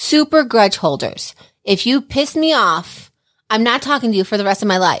 Super grudge holders. If you piss me off, I'm not talking to you for the rest of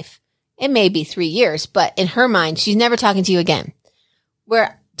my life. It may be 3 years, but in her mind, she's never talking to you again.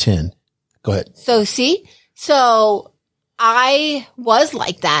 Where 10. Go ahead. So see, I was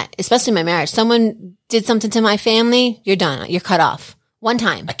like that, especially in my marriage. Someone did something to my family, you're done. You're cut off. One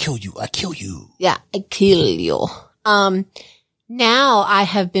time. I kill you. Yeah, I kill you. Now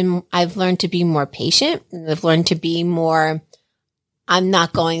I've learned to be more patient, and I've learned to be more, I'm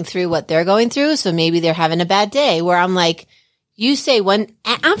not going through what they're going through. So maybe they're having a bad day where I'm like, you say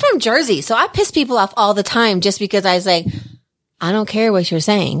I'm from Jersey, so I piss people off all the time just because I was like, I don't care what you're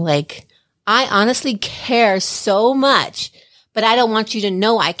saying. Like, I honestly care so much, but I don't want you to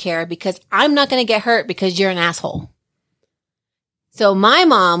know I care because I'm not going to get hurt because you're an asshole. So my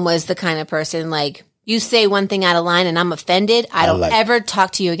mom was the kind of person, like, you say one thing out of line and I'm offended, I don't ever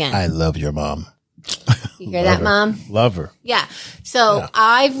talk to you again. I love your mom. You hear that, Mom? Love her. Yeah. So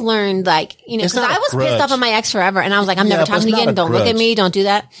I've learned, like, you know, because I was pissed off on my ex forever and I was like, I'm never talking again. Don't look at me. Don't do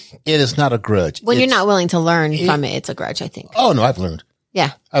that. It is not a grudge. When you're not willing to learn from it, it's a grudge, I think. Oh, no, I've learned.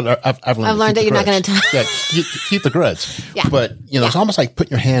 Yeah. I've learned that you're not going to talk. Yeah, keep the grudge. Yeah. But, you know, it's almost like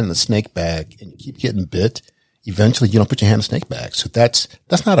putting your hand in the snake bag and you keep getting bit. Eventually, you don't put your hand in the snake bag. So that's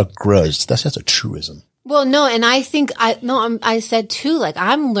not a grudge. That's just a truism. Well, no, and I think I said too, like,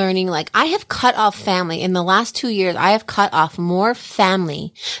 I'm learning, like, I have cut off family in the last 2 years. I have cut off more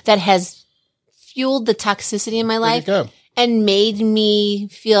family that has fueled the toxicity in my life and made me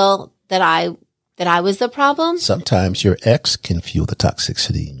feel that I was the problem. Sometimes your ex can fuel the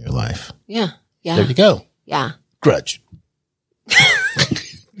toxicity in your life. Yeah. Yeah. There you go. Yeah. Grudge.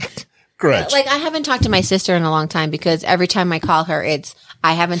 Grudge. Like, I haven't talked to my sister in a long time because every time I call her,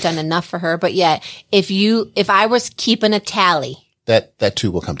 I haven't done enough for her. But yet, if I was keeping a tally, that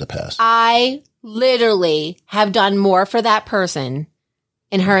too will come to pass. I literally have done more for that person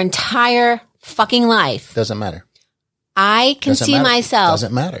in her entire fucking life. Doesn't matter. I can see myself.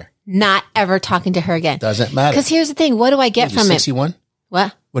 Doesn't matter. Not ever talking to her again. Doesn't matter. Because here's the thing. What do I get from 61? it?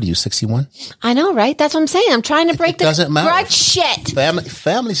 What? What are you, 61? I know, right? That's what I'm saying. I'm trying to break the doesn't matter. grudge shit.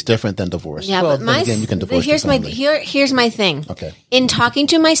 Family's different than divorce. Yeah, well, but then again, you can divorce here's your my family. here's my thing. Okay. In talking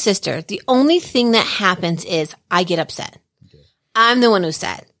to my sister, the only thing that happens is I get upset. Okay. I'm the one who's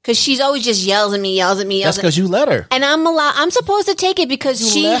sad because she's always just yells at me. That's because you let her. And I'm supposed to take it because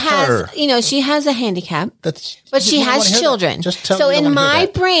she let has, her. she has a handicap. But she has children. Just tell so me you in don't wanna hear my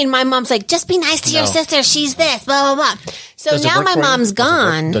that. brain, my mom's like, just be nice to your sister. She's this, blah, blah, blah. So Does it now work my for you? mom's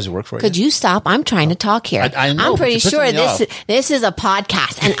gone. Does it work for you? Could you stop? I'm trying to talk here. I know, I'm but pretty you're sure pissing me this is a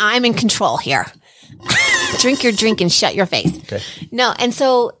podcast and I'm in control here. Drink your drink and shut your face. Okay. No, and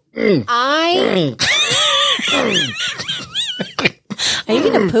so Are you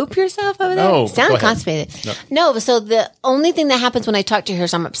going to poop yourself over there? No, You sound go ahead. constipated. No, so the only thing that happens when I talk to her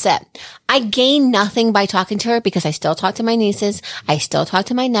is I'm upset. I gain nothing by talking to her because I still talk to my nieces. I still talk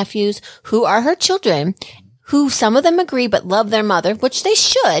to my nephews who are her children, who some of them agree but love their mother, which they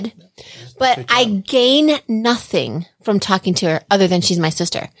should. But I gain nothing from talking to her other than she's my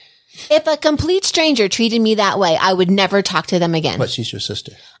sister. If a complete stranger treated me that way, I would never talk to them again. But she's your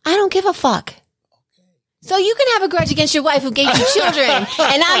sister. I don't give a fuck. So you can have a grudge against your wife who gave you children, and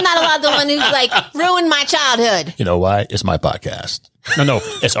I'm not allowed the one who ruined my childhood. You know why? It's my podcast. No,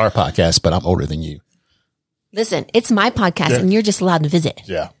 it's our podcast, but I'm older than you. Listen, it's my podcast, and you're just allowed to visit.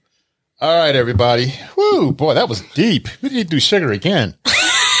 Yeah. All right, everybody. Woo, boy, that was deep. We need to do sugar again.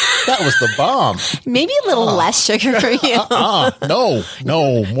 That was the bomb. Maybe a little less sugar for you. No,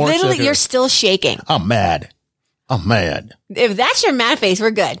 more Literally, sugar. you're still shaking. I'm mad. If that's your mad face,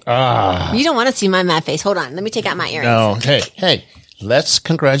 we're good. You don't want to see my mad face. Hold on. Let me take out my earrings. No. Hey, let's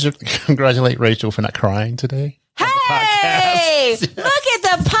congratulate Rachel for not crying today. Hey, look at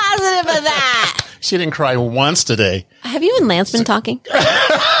the positive of that. She didn't cry once today. Have you and Lance been talking?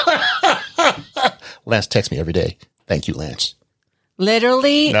 Lance texts me every day. Thank you, Lance.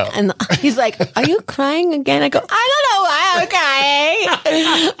 Literally. No. And he's like, are you crying again? I go, I don't know why I'm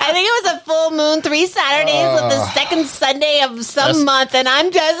crying. I think it was a full moon, 3 Saturdays of the second Sunday of some month, and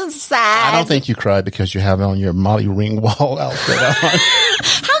I'm just sad. I don't think you cried because you have on your Molly Ringwald outfit on.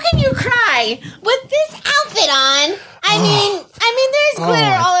 How can you cry with this outfit on? I mean, there's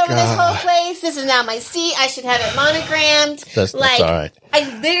glitter all over this whole place. This is not my seat. I should have it monogrammed. That's all right. I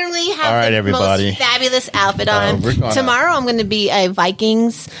literally have All right, the everybody. most fabulous outfit on. we're gonna- Tomorrow, I'm going to be a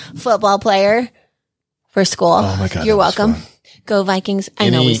Vikings football player for school. Oh, my God, You're that was welcome. fun. Go Vikings. I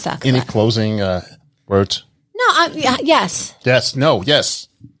know we suck. Any but- closing words? No, yes. Yes. No. Yes.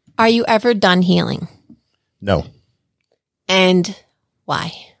 Are you ever done healing? No. And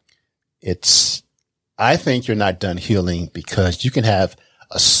why? I think you're not done healing because you can have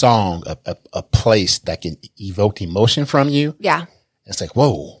a song, a place that can evoke emotion from you. Yeah. It's like,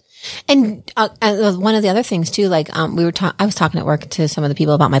 whoa. And one of the other things too, I was talking at work to some of the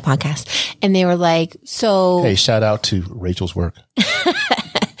people about my podcast, and they were like, "So, Hey, shout out to Rachel's work.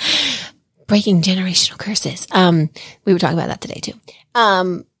 breaking generational curses." We were talking about that today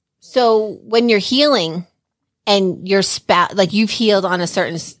too. So when you're healing and your spouse, you've healed on a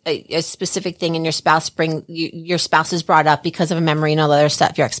specific thing, and your spouse your spouse is brought up because of a memory and all the other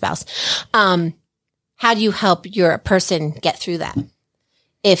stuff, your ex-spouse. How do you help your person get through that?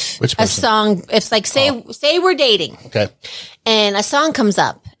 If Which a person? song, say we're dating, Okay. and a song comes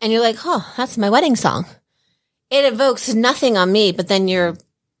up and you're like, oh, that's my wedding song. It evokes nothing on me, but then your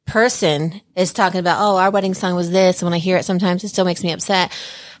person is talking about, oh, our wedding song was this. And when I hear it, sometimes it still makes me upset.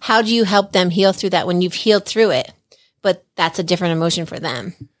 How do you help them heal through that when you've healed through it, but that's a different emotion for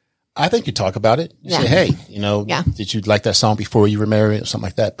them? I think you talk about it. You Yeah. say, hey, did you like that song before you were married or something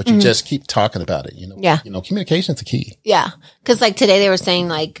like that? But you just keep talking about it. Yeah. Communication's the key. Yeah. Cause today they were saying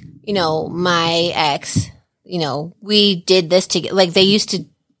my ex, we did this together. They used to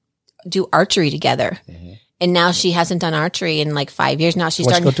do archery together. Mm-hmm. And now she hasn't done archery in 5 years. Now she's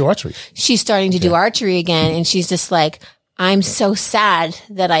Let's go do archery. She's starting to do archery again. And she's just like, I'm so sad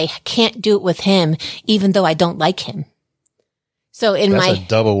that I can't do it with him, even though I don't like him. So That's a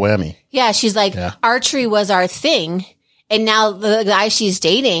double whammy. yeah, she's like, archery was our thing. And now the guy she's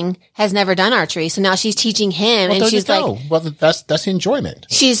dating has never done archery. So now she's teaching him. Well, and there she's you go. Well, that's enjoyment.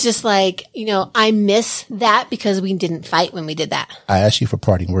 she's just like, I miss that because we didn't fight when we did that. I asked you for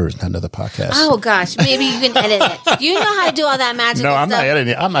parting words, not another podcast. Oh gosh, maybe you can edit it. You know how to do all that magic. No, I'm stuff. not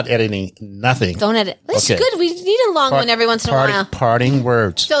editing. I'm not editing nothing. Don't edit. It's Okay. good. We need a long one every once in a while. Parting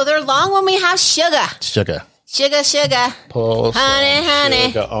words. So they're long when we have sugar. Sugar. Sugar. Pull Honey, some honey.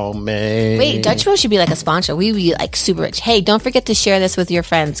 sugar on me. Wait, Dutch Bros should be like a sponsor. We be super rich. Hey, don't forget to share this with your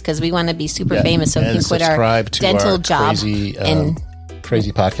friends because we want to be super famous so we and can quit our subscribe to dental our job crazy, and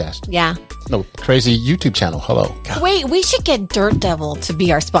crazy podcast. Yeah. No, crazy YouTube channel. Hello. God. Wait, we should get Dirt Devil to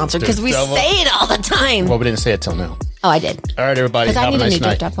be our sponsor because we Devil? say it all the time. Well, we didn't say it till now. Oh, I did. All right, everybody. Because I Have need a a nice new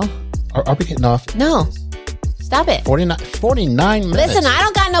night. Dirt Devil. Are we getting off? No. Stop it. 49 minutes. Listen, I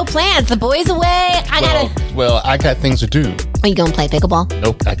don't got no plans. The boy's away. Well, I got things to do. Are you going to play pickleball?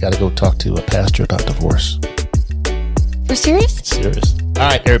 Nope. I got to go talk to a pastor about divorce. For serious? Serious. All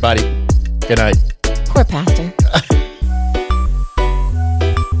right, everybody. Good night. Poor pastor.